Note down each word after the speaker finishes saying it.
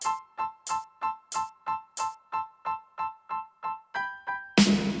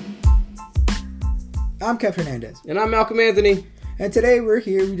I'm Kev Hernandez. And I'm Malcolm Anthony. And today we're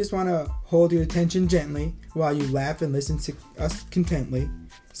here. We just want to hold your attention gently while you laugh and listen to us contently.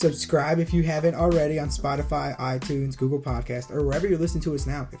 Subscribe if you haven't already on Spotify, iTunes, Google Podcast, or wherever you listen to us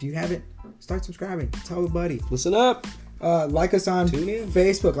now. If you haven't, start subscribing. Tell a buddy. Listen up. Like us on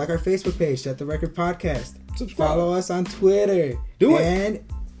Facebook. Like our Facebook page, Set the Record Podcast. Subscribe. Follow us on Twitter. Do it. And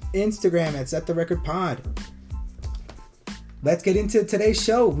Instagram at Set the Record Pod. Let's get into today's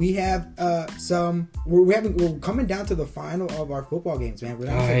show. We have we're coming down to the final of our football games, man.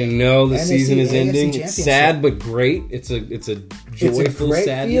 I know the season is ending. It's sad but great. It's a joyful great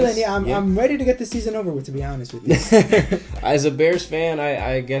sadness. Feeling. Yeah, I'm ready to get the season over with, to be honest with you. As a Bears fan,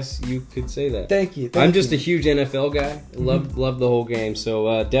 I guess you could say that. Thank you. I'm just a huge NFL guy. Love the whole game.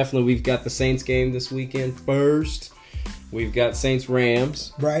 So definitely we've got the Saints game this weekend first. We've got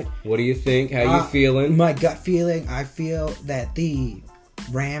Saints-Rams. Right. What do you think? How you feeling? My gut feeling, I feel that the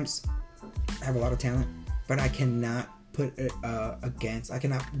Rams have a lot of talent, but I cannot bet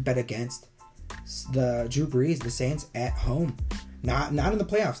against the Drew Brees, the Saints at home. Not in the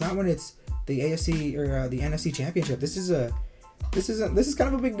playoffs. Not when it's the AFC or the NFC Championship. This is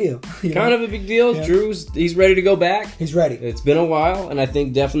kind of a big deal. Kind of a big deal. Yeah. He's ready to go back. He's ready. It's been a while, and I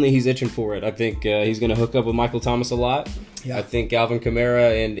think definitely he's itching for it. I think he's going to hook up with Michael Thomas a lot. Yeah. I think Alvin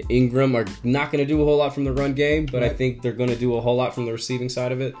Kamara and Ingram are not going to do a whole lot from the run game, but right. I think they're going to do a whole lot from the receiving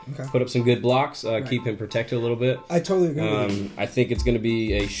side of it. Okay. Put up some good blocks, right. Keep him protected a little bit. I totally agree with you. I think it's going to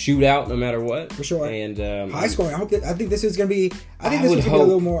be a shootout no matter what. For sure. And high scoring. I think this is going to be. I think this is going to be a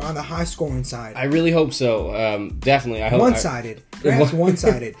little more on the high scoring side. I really hope so. Definitely. I hope one-sided. Perhaps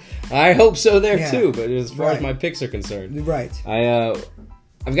one-sided. I hope so there too. But as far as my picks are concerned, right.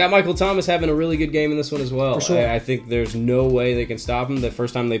 I've got Michael Thomas having a really good game in this one as well. For sure. I think there's no way they can stop him. The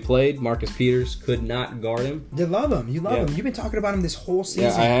first time they played, Marcus Peters could not guard him. You love him. You love him. You've been talking about him this whole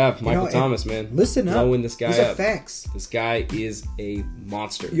season. Yeah, I have. Michael Thomas, man. Listen up. Blowing this guy These up. are facts. This guy is a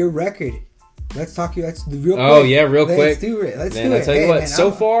monster. Your record. Let's talk. That's real quick. Oh, yeah, real quick. Let's do it. Let's do it. I tell you what,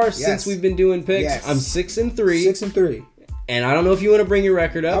 so far, since we've been doing picks, I'm 6-3. 6-3. And I don't know if you want to bring your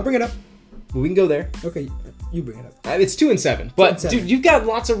record up. I'll bring it up. But we can go there. Okay, you bring it up. It's 2-7. But, dude, you've got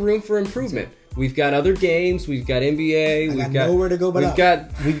lots of room for improvement. We've got other games. We've got NBA. We've got nowhere to go but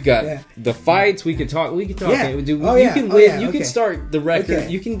We've got the fights. We could talk. Yeah. You can win. You can start the record. Okay.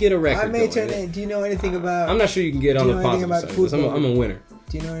 You can get a record. I may turn in. Do you know anything about? I'm not sure you can get on the positive side. I'm a winner.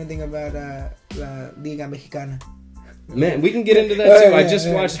 Do you know anything about Liga Mexicana? Man, we can get into that too. I just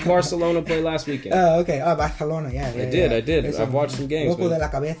watched Barcelona play last weekend. Oh, okay. Oh, Barcelona, yeah. I did. I've watched some games. Loco de la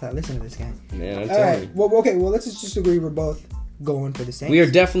cabeza. Listen to this guy. Man, I'm telling you. Well, okay. Well, let's just agree we're both going for the Saints. We are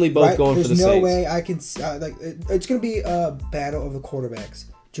definitely both going for the Saints. There's no way I can it's going to be a battle of the quarterbacks.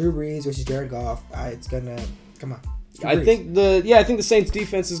 Drew Brees versus Jared Goff. It's going to come on. I think the Saints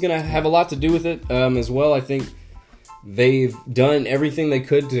defense is going to have a lot to do with it as well. I think they've done everything they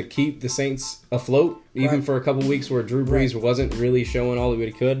could to keep the Saints afloat, even for a couple weeks where Drew Brees wasn't really showing all that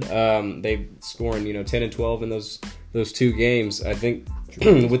he could. They've scoring 10 and 12 in those two games. I think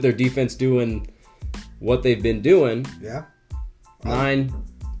with their defense doing what they've been doing, 9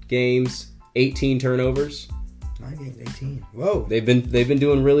 games, 18 turnovers. 9 games, 18. Whoa! They've been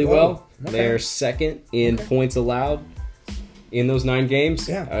doing really well. Okay. They're second in points allowed in those 9 games.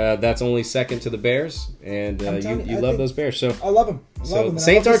 Yeah. That's only second to the Bears, and you love those Bears. So I love them. The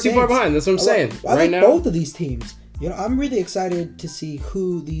Saints aren't too far behind. That's what I'm saying. I like both of these teams. I'm really excited to see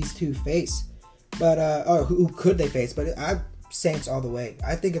who these two face, but or who could they face? But Saints all the way.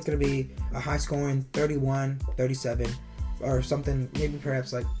 I think it's going to be a high scoring 31-37 or something, maybe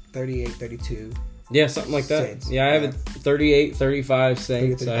perhaps like 38-32. Yeah, something like that. Saints. Yeah, I have it 38-35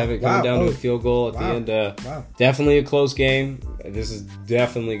 Saints. I have it going down to a field goal at the end. Definitely a close game. This is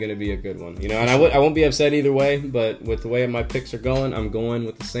definitely going to be a good one. And I won't be upset either way, but with the way my picks are going, I'm going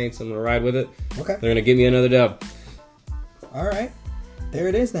with the Saints. I'm going to ride with it. Okay. They're going to give me another dub. All right. There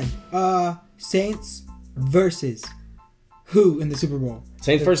it is then. Saints versus who in the Super Bowl?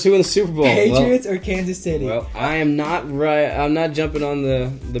 Saints versus who in the Super Bowl? Patriots or Kansas City? Well, I am not right. I'm not jumping on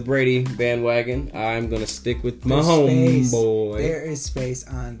the Brady bandwagon. I'm going to stick with my homeboy. There is space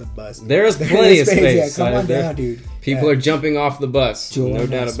on the bus. There is plenty of space. Yeah, come on down, dude. People are jumping off the bus. No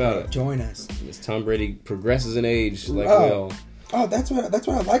doubt about it. Join us. As Tom Brady progresses in age, like we all. Oh, that's what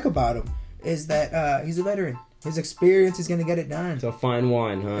I like about him is that he's a veteran. His experience is gonna get it done. It's a fine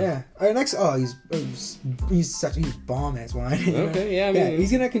wine, huh? Yeah. All right, next. Oh, he's bomb ass wine. Okay, yeah, I mean,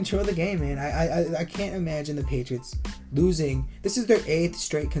 he's gonna control the game, man. I can't imagine the Patriots losing. This is their 8th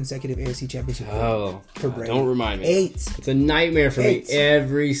straight consecutive AFC Championship. For Brady. Don't remind me. 8. It's a nightmare for me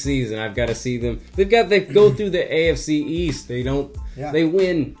every season. I've got to see them. They go through the AFC East. They don't. Yeah. They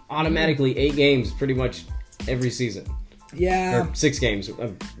win automatically 8 games pretty much every season. Yeah. Or 6 games.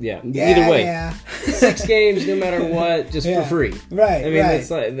 Yeah. Either way. Yeah. 6 games, no matter what, just for free. Right. I mean,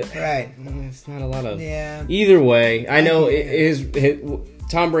 it's like it's not a lot of. Yeah. Either way, I know his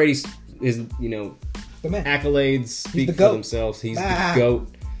Tom Brady's accolades speak for themselves. He's the GOAT.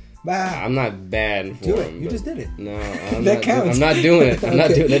 I'm not bad for him. You just did it. No, that counts. I'm not doing it. I'm not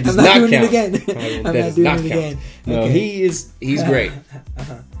doing it. That does not count. I'm not doing it again. No, he's great.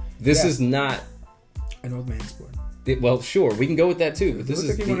 This is not an old man's sport. Well, sure, we can go with that too, but this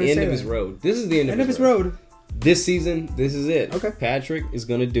is the end of his road. This is the end of his road. This season, this is it. Okay. Patrick is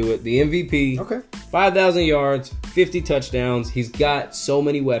going to do it. The MVP. Okay. 5,000 yards, 50 touchdowns. He's got so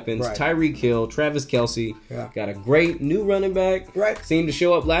many weapons. Right. Tyreek Hill, Travis Kelce. Yeah. Got a great new running back. Right. Seemed to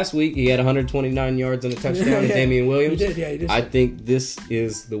show up last week. He had 129 yards and a touchdown. Damian Williams. He did. I think this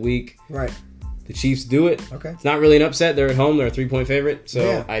is the week. Right. The Chiefs do it. Okay. It's not really an upset. They're at home. They're a 3-point favorite.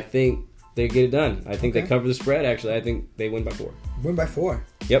 So I think they get it done. I think they cover the spread, actually. I think they win by 4. Win by 4?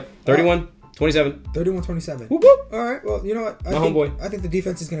 Yep. 31. 27. 31-27. Whoop, whoop. All right. Well, you know what? I think the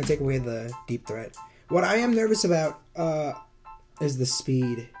defense is going to take away the deep threat. What I am nervous about is the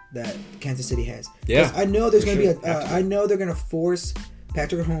speed that Kansas City has. Yeah. I know there's going to be I know they're going to force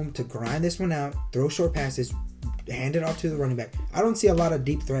Patrick Mahomes to grind this one out, throw short passes, hand it off to the running back. I don't see a lot of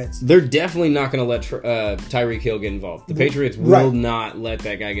deep threats. They're definitely not going to let Tyreek Hill get involved. The Patriots will not let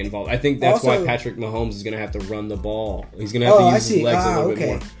that guy get involved. I think that's why Patrick Mahomes is going to have to run the ball. He's going to have to use his legs a little bit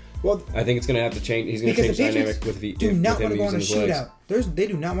more. Well, I think it's going to have to change. He's going to change the dynamic with the do not want to go on a shootout. They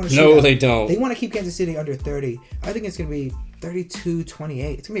do not want to shoot out. No, they don't. They want to keep Kansas City under 30. I think it's going to be 32-28. It's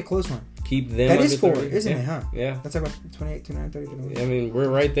going to be a close one. Keep them that under is 4, 30. Isn't it, huh? Yeah. That's like 28, 29, 30. 29. I mean, we're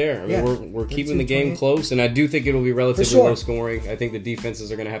right there. I mean, we're keeping the game close, and I do think it'll be relatively low scoring. I think the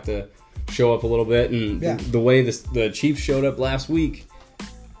defenses are going to have to show up a little bit, and the way the Chiefs showed up last week,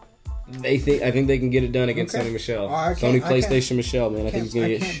 I think they can get it done against Sony Michel. Sony PlayStation Michel, man. I think he's going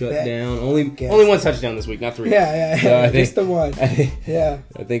to get shut down. Only 1 touchdown this week, not 3. Yeah. So just the 1. I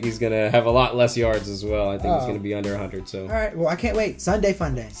think he's going to have a lot less yards as well. I think he's going to be under 100. So. All right. Well, I can't wait. Sunday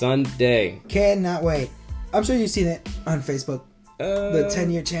fun day. Sunday. Cannot wait. I'm sure you've seen it on Facebook. The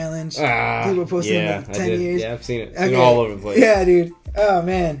 10-year challenge. People posting 10 years. Yeah, I've seen it. Seen it all over the place. Yeah, dude. Oh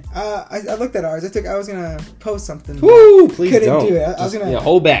man, I looked at ours. I was gonna post something. Woo! Please couldn't don't. do it. I was gonna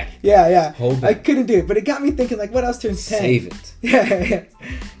hold back. Yeah. Hold back. I couldn't do it, but it got me thinking. Like, what else turns 10? Save it.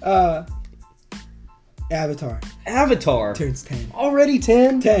 Yeah. Avatar turns 10. Already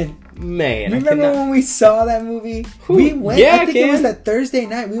 10. 10. Man, remember when we saw that movie? We went. Yeah, I think it was that Thursday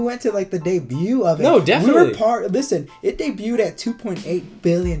night. We went to like the debut of it. No, definitely. We were part. Listen, it debuted at $2.8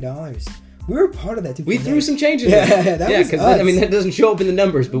 billion. We were part of that. We threw some change in there. Yeah, because I mean that doesn't show up in the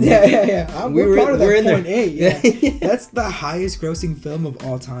numbers, but we're part of that 0.8. Yeah, that's the highest grossing film of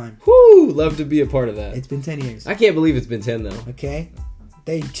all time. Whoo! Love to be a part of that. It's been 10 years. I can't believe it's been 10 though. Okay.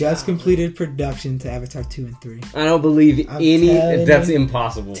 They just completed production to Avatar 2 and 3. I don't believe that's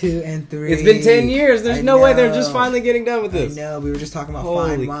impossible. 2 and 3. It's been 10 years. There's no way they're just finally getting done with this. I know. We were just talking about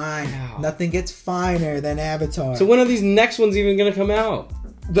fine wine. Cow. Nothing gets finer than Avatar. So when are these next ones even going to come out?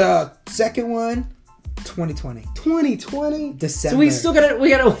 The second one, 2020. 2020? December. So we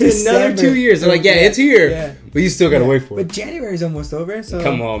gotta wait another 2 years. They're like, it's here. Yeah. But you still gotta wait for it. But January's almost over, so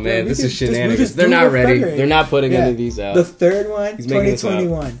come on, man. This is shenanigans. They're not ready. They're not putting any of these out. The third one,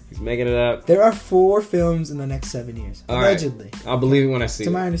 2021. He's making it up. There are 4 films in the next 7 years. Allegedly. Right. I'll believe it when I see it.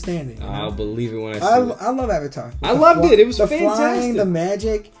 To my understanding. I'll believe it when I see it. I love Avatar. I loved it. It was fantastic. The flying, the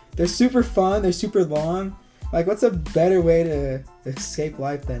magic. They're super fun. They're super long. Like, what's a better way to escape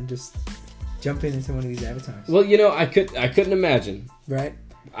life than just jumping into one of these avatars? Well, I couldn't imagine. Right.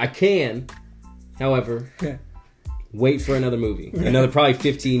 I can, however, wait for another movie. Right. Another probably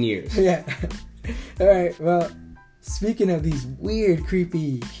 15 years. Yeah. All right. Well, speaking of these weird,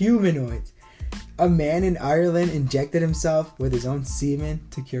 creepy humanoids, a man in Ireland injected himself with his own semen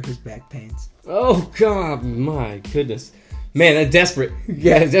to cure his back pains. Oh, God. My goodness. Man, that's desperate.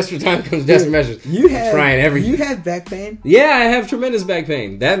 Yeah, desperate time comes desperate measures. Trying everything. You have back pain? Yeah, I have tremendous back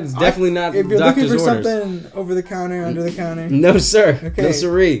pain. That's definitely not if you're doctor's looking for orders. Something over the counter, under the counter. No, sir. Okay. No,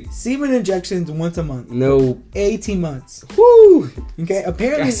 sirree. Semen injections once a month. No. 18 months. Woo! Okay,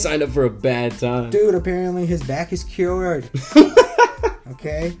 apparently. I signed up for a bad time. Dude, apparently his back is cured.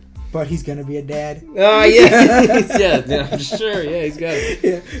 Okay? but he's gonna be a dad. Oh yeah, I'm sure. Yeah,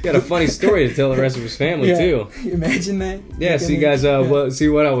 he's got a funny story to tell the rest of his family too. Imagine that. Yeah, see guys, see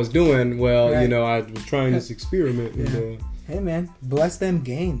what I was doing. Well, Right. I was trying this experiment. Hey man, bless them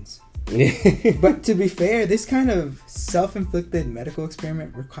gains. But to be fair, this kind of self-inflicted medical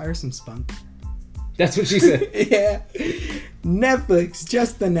experiment requires some spunk. That's what she said. Yeah. Netflix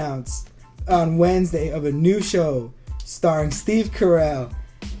just announced on Wednesday of a new show starring Steve Carell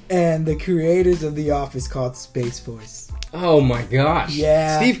and the creators of The Office called Space Force. Oh my gosh.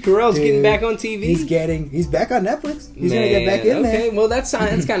 Yeah. Steve Carell's dude, getting back on TV. He's back on Netflix. He's gonna get back in there. Okay, well that's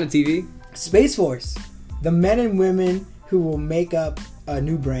kind of TV. Space Force. The men and women who will make up a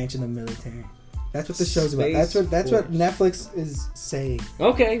new branch in the military. That's what the show's about. That's what Netflix is saying.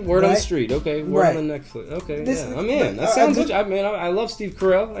 Okay, word on the Right? street. Okay, word on the Netflix. Okay, yeah, I'm in. That sounds good. I love Steve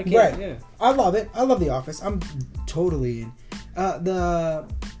Carell. I can't. Right. Yeah. I love it. I love The Office. I'm totally in. The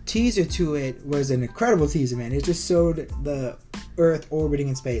teaser to it was an incredible teaser, man. It just showed the Earth orbiting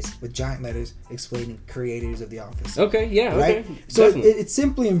in space with giant letters explaining creators of The Office. Okay, yeah, Right? okay. So Definitely. it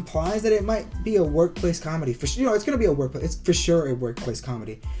simply implies that it might be a workplace comedy. For sure, it's going to be a workplace. It's for sure a workplace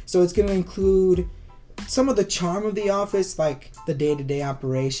comedy. So it's going to include some of the charm of The Office, like the day-to-day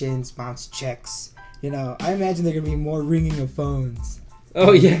operations, bounce checks. I imagine there are going to be more ringing of phones.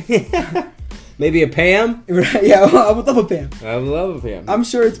 Oh yeah. Maybe a Pam? Right? Yeah, I would love a Pam. I would love a Pam. I'm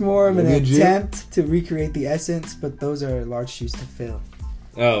sure it's more of an Maybe a Jim? attempt to recreate the essence, but those are large shoes to fill.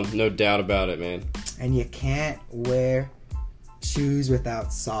 Oh, no doubt about it, man. And you can't wear shoes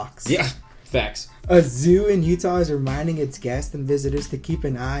without socks. Yeah, facts. A zoo in Utah is reminding its guests and visitors to keep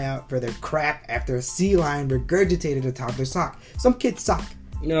an eye out for their crap after a sea lion regurgitated a toddler's sock. Some kid's sock.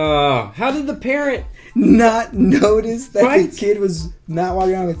 No, how did the parent? Not notice that Right? the kid was not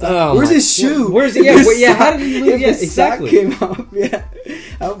walking around with sock. Oh Where's my his shoe? God. Where's If yeah? the Well, yeah. How sock- did he lose? if Yeah, the exactly. sock came off, yeah.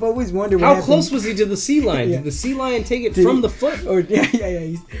 I've always wondered what How happened. close was he to the sea lion? Yeah. Did the sea lion take it Did from he- the foot? Or yeah.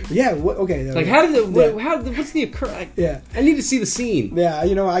 Okay. Like how did it? Yeah. What's the occur? Yeah. I need to see the scene. Yeah, I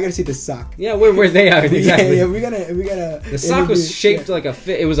gotta see the sock. Yeah, where they are exactly. Yeah, we gotta. The sock was interview- shaped yeah. like a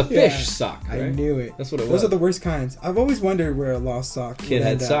fish. It was a fish Yeah. sock. I Right? knew it. That's what it Those was. are the worst kinds. I've always wondered where a lost sock Kid would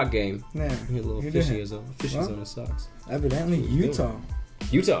had end up. sock game. Yeah, He had little you fishies did. on his socks. Evidently, That's what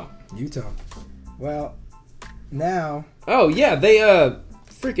he was Utah. Utah. Well, now, Oh yeah, they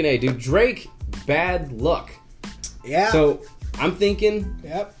freaking A, dude. Drake, bad luck. yeah. So I'm thinking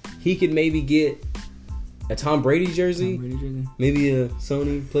Yep. he could maybe get a Tom Brady jersey, Tom Brady jersey. maybe a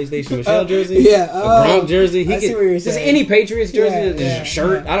Sony PlayStation Michelle jersey, Yeah. a Gronk jersey. He I see could what you're just saying. any Patriots jersey, Yeah, just yeah, a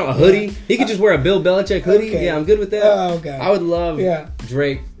shirt. yeah. I don't know, a hoodie. He could just wear a Bill Belichick hoodie. Okay. Yeah, I'm good with that. Oh, okay. I would love Yeah.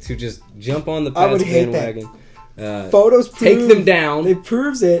 Drake to just jump on the I would Pats hate that. bandwagon. Photos Take prove, them down. It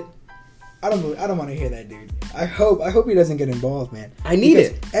proves it. I don't want to hear that, dude. I hope he doesn't get involved, man. I need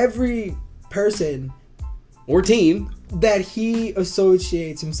Because it. Every person Or team. that he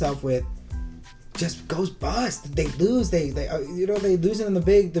associates himself with just goes bust. They lose. They lose it in the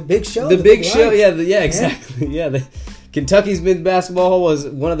big show. The big show. lights. Yeah, exactly. Yeah, Kentucky's men's basketball was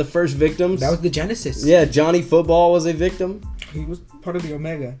one of the first victims. That was the genesis. Yeah, Johnny Football was a victim. He was part of the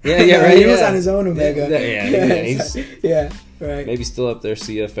Omega. Yeah, right. He was yeah. on his own Omega. Yeah, Yeah, right. maybe still up there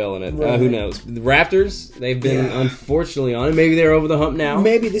CFL in it. Right. Who knows? The Raptors, they've been Yeah. unfortunately on it. Maybe they're over the hump now.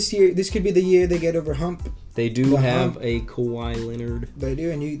 Maybe this could be the year they get over hump. They do The have hump. a Kawhi Leonard. They do,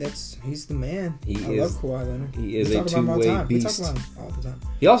 and he's the man. He I is- love Kawhi Leonard. he is We a talk about him all the two-way time. beast. We talk about him all the time.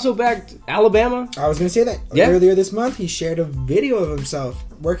 He also backed Alabama. I was gonna say that Yeah. earlier this month. He shared a video of himself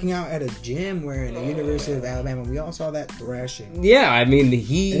working out at a gym wearing the University of Alabama. We all saw that thrashing, Yeah, I mean and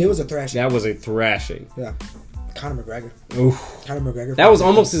it was a thrashing. that was a thrashing. Yeah, Conor McGregor. Oof. Conor McGregor. That was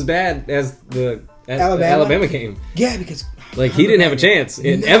almost as bad as the Alabama game. Yeah, because Like he didn't have a chance.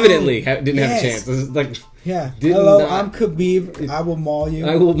 It No. evidently didn't have a Yes. chance. This is like yeah. Did Hello, not- I'm Khabib. I will maul you.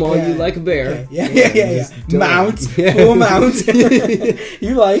 I will maul Yeah. you like a bear. Okay. Yeah. Just don't- Mount, Yeah. full mount.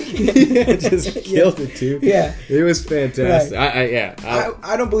 You like? Just killed it too. Yeah. It was fantastic. Right.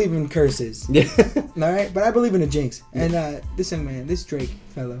 I don't believe in curses. Yeah. All right, but I believe in a jinx. And this young man, this Drake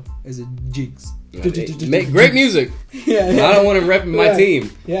fellow, is a jinx. Make great music. Yeah, I don't want to rep my Yeah.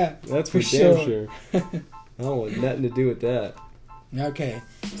 team. Yeah, That's for For damn sure. I don't want nothing to do with that. Okay,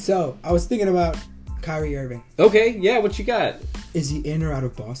 so I was thinking about Kyrie Irving. Okay, yeah, what you got? Is he in or out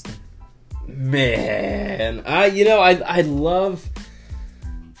of Boston? Man, I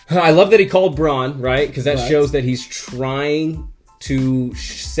love that he called Braun, right? Because that Right. shows that he's trying to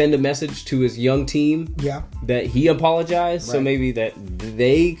send a message to his young team that he apologized. Right. So maybe that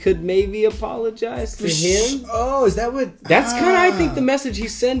they could maybe apologize to him. Oh, is that what? That's kind of, I think, the message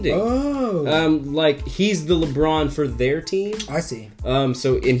he's sending. Oh. Like, he's the LeBron for their team. I see.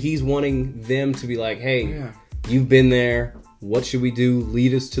 So, and he's wanting them to be like, hey, you've been there. What should we do?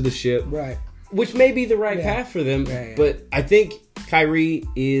 Lead us to the ship. Right. Which may be the right path for them. But I think Kyrie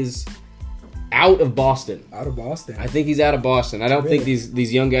is out of Boston. Out of Boston. I think he's out of Boston. I don't think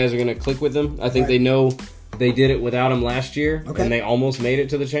these young guys are going to click with him. I think they know they did it without him last year, and they almost made it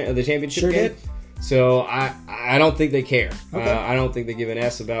to the championship game. So I don't think they care. I don't think they give an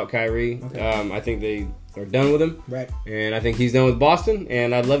S about Kyrie. I think they are done with him. Right. And I think he's done with Boston,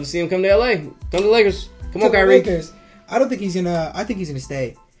 and I'd love to see him come to LA. Come to the Lakers. Come on, Kyrie. Lakers. I don't think he's gonna. I think he's gonna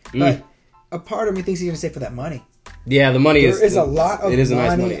stay, but a part of me thinks he's gonna stay for that money. Yeah, the money there is a lot of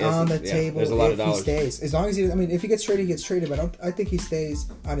money nice on the table. There's a lot of dollars. He stays, as long as he. I mean, if he gets traded, he gets traded. But I think he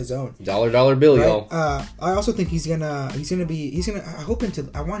stays on his own. Dollar bill, y'all. I also think he's gonna. I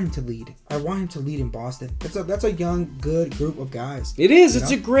want him to lead. I want him to lead in Boston. That's a young, good group of guys. It is.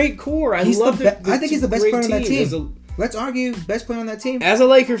 It's a great core. I love it. I think he's the best player on that team. Let's argue best player on that team. As a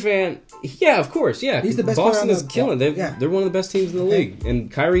Laker fan, yeah, of course, yeah. He's the best Boston player is killing. They're one of the best teams in the league,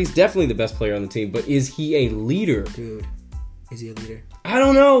 and Kyrie's definitely the best player on the team. But is he a leader? Dude, is he a leader? I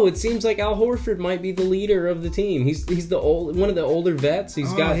don't know. It seems like Al Horford might be the leader of the team. He's one of the older vets.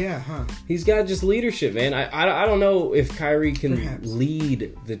 He's got just leadership, man. I don't know if Kyrie can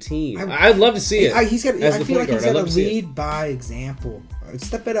lead the team. I'd love to see it. I feel like he's got to lead by example.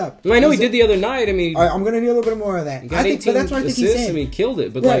 Step it up. Well, I know he did the other night. I mean, I'm going to need a little bit more of that. But that's what I think he's saying. I mean, he killed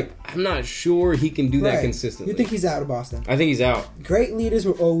it. But I'm not sure he can do that consistently. You think he's out of Boston? I think he's out. Great leaders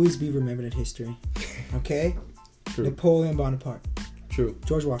will always be remembered in history. Okay. True. Napoleon Bonaparte. True.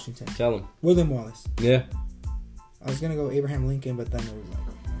 George Washington. Tell him. William Wallace. Yeah. I was going to go Abraham Lincoln, but then it was like...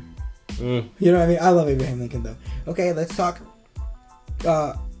 You know what I mean? I love Abraham Lincoln, though. Okay, let's talk.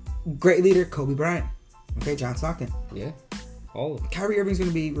 Great leader, Kobe Bryant. Okay, John Stockton. Yeah. All of them. Kyrie Irving's going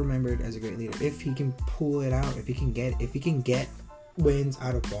to be remembered as a great leader if he can pull it out, if he can get wins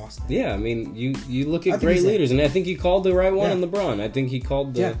out of Boston. Yeah, I mean, you look at great leaders, and I think he called the right one in LeBron. I think he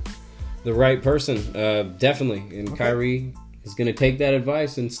called the right person, definitely. And Kyrie is going to take that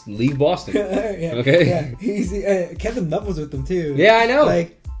advice and leave Boston. Okay? Yeah, he's Kevin Love was with them too. Yeah, I know.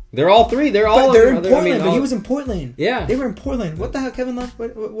 Like, they're all three. They're in Portland, but he was in Portland. Yeah. They were in Portland. What the hell, Kevin Love?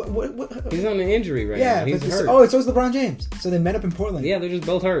 What? He's on an injury right now. He's hurt. Oh, so is LeBron James. So they met up in Portland. Yeah, they're just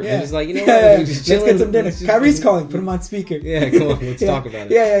both hurt. Yeah. They're just like, you know what? We're just chilling. Let's get some dinner. Kyrie's calling. Put him on speaker. Yeah, come on. Let's talk about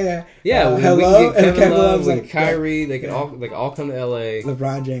it. Yeah. Yeah, hello. We can get Kevin Love and Kyrie. They can all come to LA.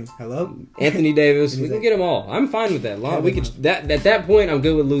 LeBron James. Hello. Anthony Davis. We can get them all. I'm fine with that. We could. At that point, I'm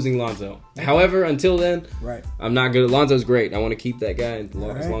good with losing Lonzo. However, until then, I'm not good. Lonzo's great. I want to keep that guy as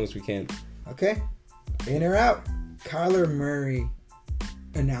long as we can. Okay. In or out? Kyler Murray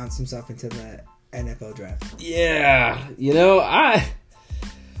announced himself into the NFL draft. Yeah. You know,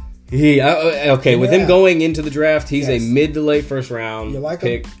 with him going into the draft, he's a mid to late first round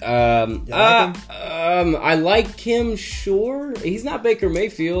pick. I like him, sure. He's not Baker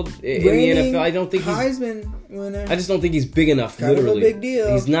Mayfield in the NFL. I don't think Heisman winner. I just don't think he's big enough, literally. A big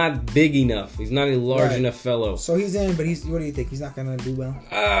deal. He's not big enough. He's not a large enough fellow. So he's in, but what do you think? He's not going to do well?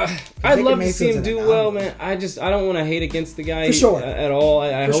 I'd love to see him do well, man. I don't want to hate against the guy at all.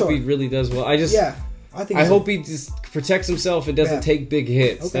 I hope he really does well. I hope he just protects himself and doesn't take big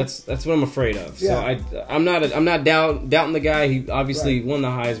hits. Okay. That's what I'm afraid of. Yeah. So I'm not doubting the guy. He obviously won the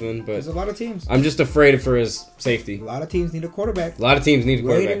Heisman, but there's a lot of teams. I'm just afraid for his safety. A lot of teams need a quarterback.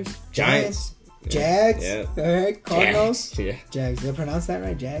 Raiders, Giants. Jags. Yeah. All right. Cardinals. Jags. Did I pronounce that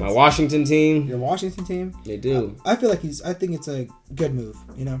right? Jags. My Washington team. Your Washington team. They do. I feel like I think it's a good move.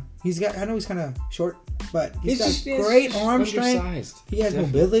 You know, I know he's kind of short, but he's got great arm strength. He has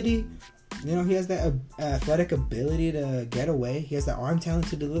mobility. You know, he has that athletic ability to get away. He has the arm talent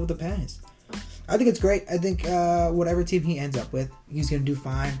to deliver the pass. I think it's great. I think whatever team he ends up with, he's going to do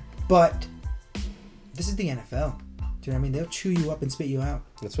fine. But this is the NFL. Do you know what I mean? They'll chew you up and spit you out.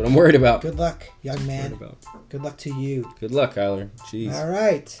 That's what I'm worried about. Good luck, young man. Good luck to you. Good luck, Kyler. Jeez. All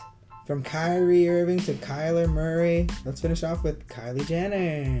right. From Kyrie Irving to Kyler Murray, let's finish off with Kylie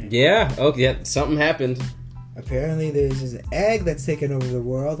Jenner. Yeah. Oh, yeah. Something happened. Apparently, there's this egg that's taken over the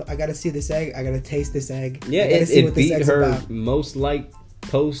world. I gotta see this egg. I gotta taste this egg. Yeah, it beat her most liked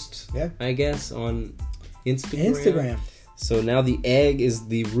post, I guess, on Instagram. So now the egg is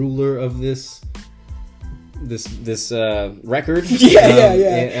the ruler of this record. Yeah.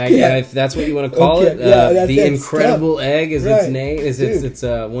 If that's what you want to call it, the Incredible Egg is its name. It's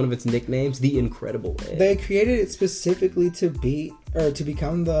one of its nicknames, the Incredible Egg. They created it specifically to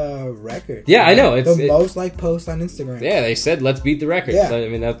become the record. Yeah, I know. It's most liked post on Instagram. Yeah, they said let's beat the record. Yeah. So, I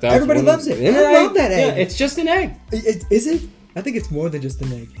mean, that everybody loves it. I love that egg. Yeah, it's just an egg. Is it? I think it's more than just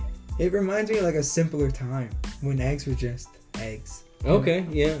an egg. It reminds me of like a simpler time when eggs were just eggs. Okay,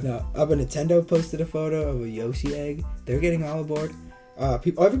 yeah. No, Nintendo posted a photo of a Yoshi egg. They're getting all aboard.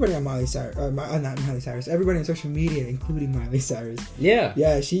 Everybody on Miley Cyrus, not Miley Cyrus. Everybody on social media, including Miley Cyrus. Yeah.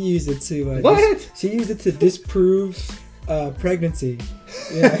 Yeah, she used it to. What? She used it to disprove pregnancy.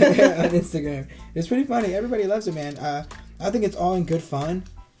 Yeah, on Instagram. It's pretty funny. Everybody loves it, man. I think it's all in good fun,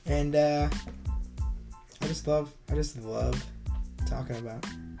 and I just love talking about.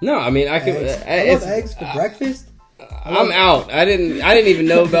 No, I mean I could. I love eggs for breakfast. I'm out. I didn't even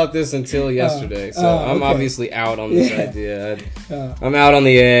know about this until yesterday, so I'm obviously out on this idea. I'm out on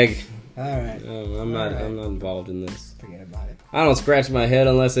the egg. All right. I'm not involved in this. Forget about it. I don't scratch my head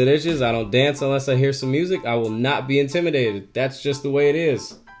unless it itches. I don't dance unless I hear some music. I will not be intimidated. That's just the way it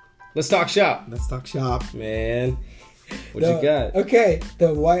is. Let's talk shop. Let's talk shop, man. What you got? Okay,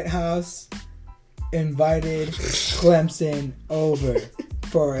 the White House invited Clemson over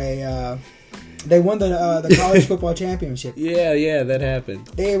for a. They won the college football championship. Yeah, that happened.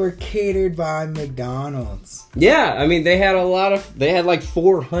 They were catered by McDonald's. Yeah, I mean they had like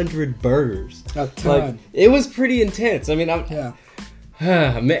 400 burgers. A ton. Like, it was pretty intense. I mean,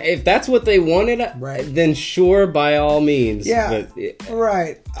 if that's what they wanted, right, then sure, by all means. Yeah, but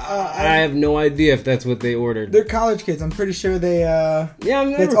right. I have no idea if that's what they ordered. They're college kids. I'm pretty sure they.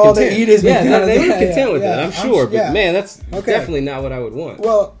 That's all they eat is McDonald's. They were content with it. I'm sure, but man, that's definitely not what I would want.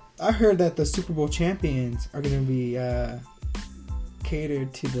 Well, I heard that the Super Bowl champions are going to be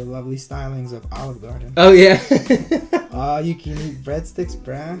catered to the lovely stylings of Olive Garden. Oh, yeah. You can eat breadsticks,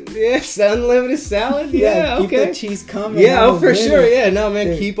 bruh. Yes, unlimited salad. Yeah, keep okay. the cheese coming. Yeah, for sure. Yeah, no,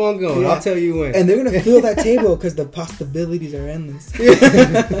 man, keep on going. I'll tell you when. And they're going to fill that table because the possibilities are endless.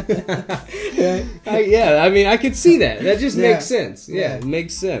 I mean, I could see that. That just makes sense. Yeah, it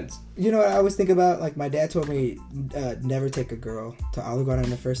makes sense. You know what I always think about? Like, my dad told me never take a girl to Olive Garden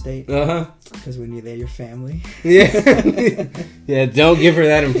on the first date. Uh-huh. Because when you're there, you're family. Yeah. Yeah, don't give her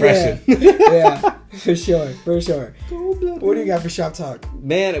that impression. Yeah, for sure. What do you got for Shop Talk?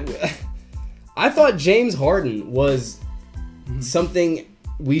 Man, I thought James Harden was something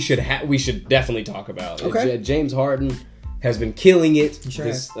we should definitely talk about. Okay. James Harden has been killing it.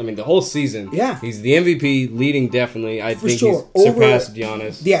 Sure. I mean, the whole season. Yeah. He's the MVP, leading definitely. I think he's surpassed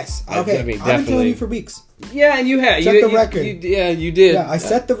Giannis. Yes. Okay. I mean, I've been telling you for weeks. Yeah, and you had. Check the record. You did. Yeah, I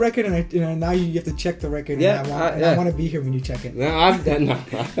set the record, and now you have to check the record. Yeah. And I want to be here when you check it. No, I've done. No.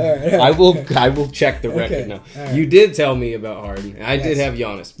 Right. I will check the record now. Right. You did tell me about Harden. I did have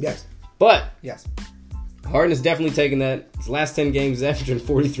Giannis. Yes. But. Yes. Harden has definitely taken that. His last 10 games, averaging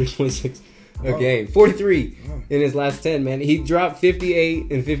 43.6 a game. 43 in his last 10, man. He dropped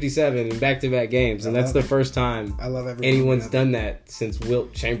 58 and 57 in back-to-back games, and that's the first time anyone's done that since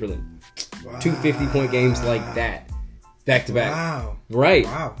Wilt Chamberlain. Wow. 2 50-point games like that, back-to-back. Wow. Right.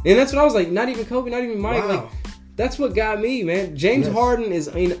 Wow. And that's what I was like, not even Kobe, not even Mike. Wow. Like, that's what got me, man. James Harden is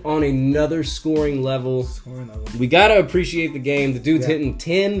on another scoring level. We got to appreciate the game. The dude's hitting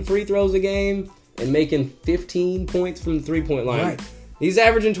 10 free throws a game and making 15 points from the three-point line. Right. He's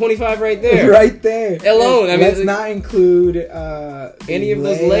averaging 25 right there. Right there. Alone. I mean, let's not include any of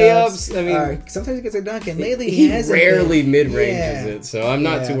those layups. I mean, sometimes he gets a dunk, and lately he rarely mid-ranges it. So I'm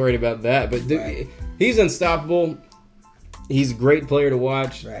not too worried about that. But he's unstoppable. He's a great player to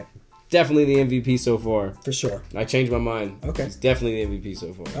watch. Right. Definitely the MVP so far. For sure. I changed my mind. Okay. He's definitely the MVP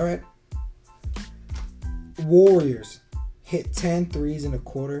so far. All right. Warriors hit 10 threes in a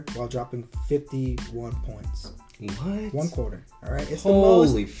quarter while dropping 51 points. What? One quarter. All right. It's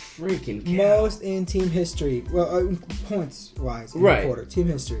Holy freaking cow. Most in team history. Well, points wise in a quarter. Team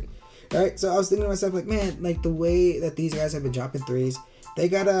history. All right. So I was thinking to myself, like, man, like the way that these guys have been dropping threes, they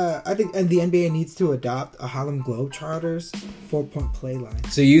gotta. I think, and the NBA needs to adopt a Harlem Globetrotters 4-point play line.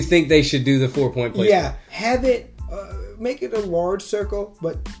 So you think they should do the 4-point play? Yeah. Have it. Make it a large circle,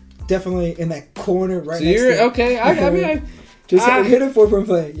 but definitely in that corner right. So you're okay. I mean. Just hit a 4-point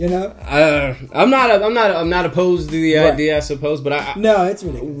play, you know. I'm not opposed to the idea, I suppose, but no, it's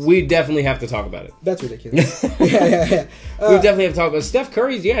ridiculous. We definitely have to talk about it. That's ridiculous. Yeah. We definitely have to talk about it. Steph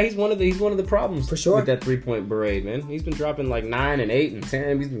Curry's. Yeah, he's one of the problems for sure with that 3-point parade, man. He's been dropping like 9 and 8 and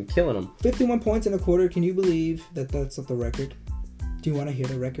 10. He's been killing them. 51 points in a quarter. Can you believe that that's not the record? Do you want to hear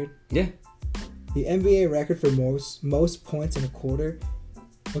the record? Yeah. The NBA record for most points in a quarter.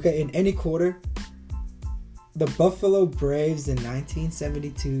 Okay, in any quarter. The Buffalo Braves in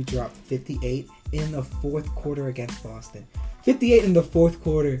 1972 dropped 58 in the fourth quarter against Boston. 58 in the fourth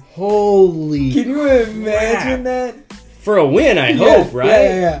quarter. Holy! Can you imagine that? For a win, I hope, right?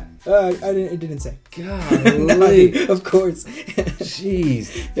 Yeah. It didn't say. Golly. Of course.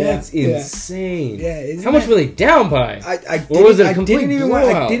 Jeez, that's insane. Yeah. How much were they down by? I didn't even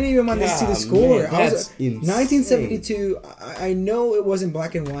want to see the score. Man, that's insane. 1972. I know it wasn't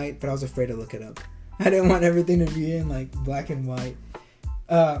black and white, but I was afraid to look it up. I didn't want everything to be in like black and white.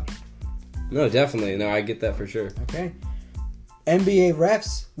 No, definitely. No, I get that for sure. Okay. NBA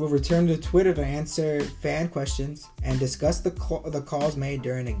refs will return to Twitter to answer fan questions and discuss the calls made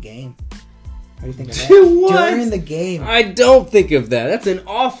during a game. What do you think of that? What? During the game. I don't think of that. That's an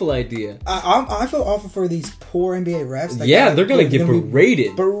awful idea. I feel awful for these poor NBA refs. They're going to get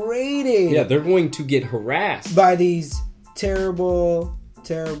berated. Berated. Yeah, they're going to get harassed. By these terrible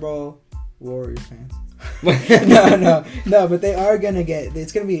Warrior fans. No, but they are gonna get.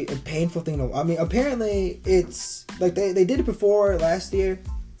 It's gonna be a painful thing to. I mean, apparently it's like they did it before last year,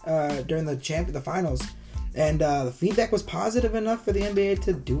 during the finals, and the feedback was positive enough for the NBA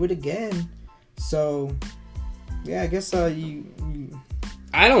to do it again. So, yeah, I guess you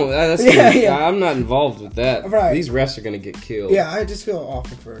I don't. That's I'm not involved with that. Right. These refs are gonna get killed. Yeah, I just feel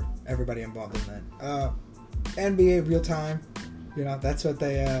awful for everybody involved in that. NBA real time. You know, that's what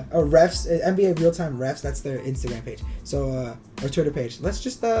they refs, NBA real time refs. That's their Instagram page. So or Twitter page. Let's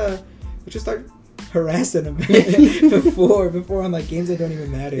just start harassing them before on like games that don't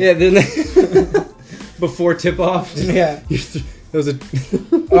even matter. Yeah. Then before tip off. Yeah. That was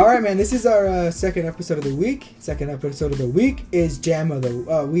All right, man. This is our second episode of the week. Second episode of the week is Jam of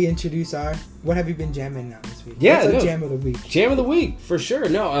the. We introduce our. What have you been jamming on this week? Yeah, What's our Jam of the week? Jam of the week for sure.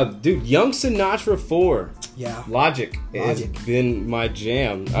 No, dude, Young Sinatra 4. Yeah. Logic has been my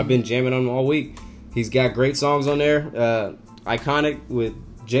jam. I've been jamming on him all week. He's got great songs on there. Iconic with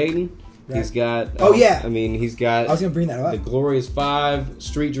Jaden. Right. He's got. I mean, he's got. I was gonna bring that up. The Glorious 5,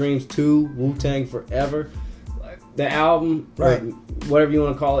 Street Dreams 2, Wu-Tang Forever. The album, right? Whatever you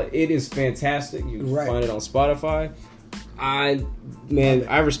want to call it, it is fantastic. You can find it on Spotify. I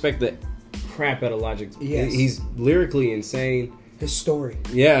respect the crap out of Logic. Yes. He's lyrically insane. His story.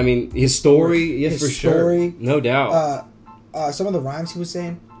 Yeah, I mean his story. Yes, for sure. No doubt. Some of the rhymes he was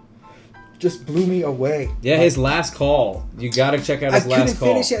saying just blew me away. Yeah, his last call. You got to check out his last call.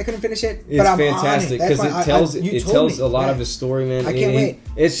 I couldn't finish it. It's fantastic because it tells a lot of his story, man. I can't wait.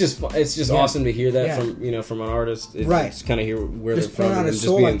 It's just awesome to hear that from an artist. Just kind of hear where they're from and just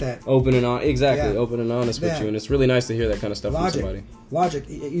being open and on. Exactly, open and honest with you, and it's really nice to hear that kind of stuff from somebody. Logic,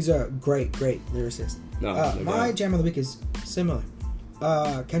 he's a great lyricist. My jam of the week is similar.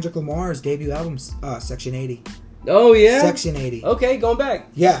 Kendrick Lamar's debut album, Section 80. Oh yeah, Section 80. Okay, going back.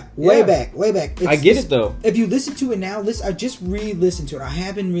 Yeah, way back. I get it though. If you listen to it now, I just re-listened to it. I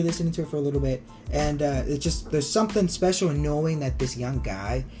have been re-listening to it for a little bit, and it's just there's something special in knowing that this young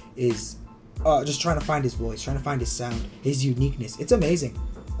guy is just trying to find his voice, trying to find his sound, his uniqueness. It's amazing.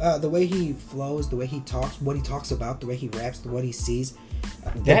 The way he flows, the way he talks, what he talks about, the way he raps, what he sees.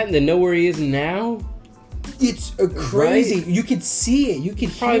 That and to know where he is now. It's crazy. Right? You could see it. You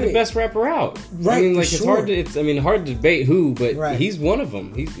could probably hear the best rapper out. Right. I mean, like it's hard to. Hard to debate who, but he's one of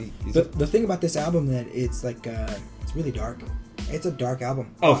them. He's the thing about this album that it's like it's really dark. It's a dark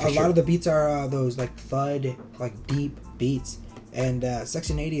album. Oh, for a lot of the beats are those like thud, like deep beats, and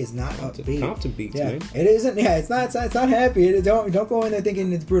Section 80 is not upbeat. Compton beats, man. It isn't. Yeah, it's not happy. Don't go in there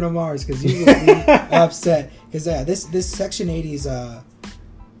thinking it's Bruno Mars because you will be upset. Because this Section 80 is a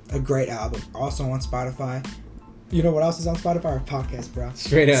great album. Also on Spotify. You know what else is on Spotify? Our podcast, bro.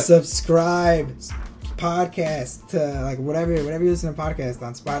 Straight up. Subscribe. Podcast to like whatever you listen to podcast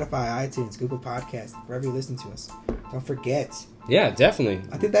on Spotify, iTunes, Google Podcast, wherever you listen to us. Don't forget. Yeah, definitely.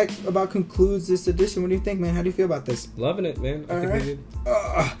 I think that about concludes this edition. What do you think, man? How do you feel about this? Loving it, man. I think we did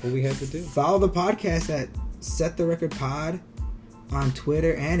what we had to do. Follow the podcast at Set the Record Pod on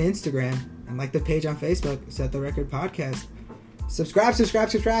Twitter and Instagram, and like the page on Facebook, Set the Record Podcast. Subscribe.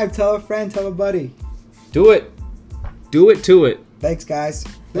 Tell a friend, tell a buddy. Do it to it. Thanks, guys.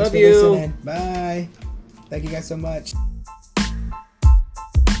 Love you. Listening. Bye. Thank you guys so much.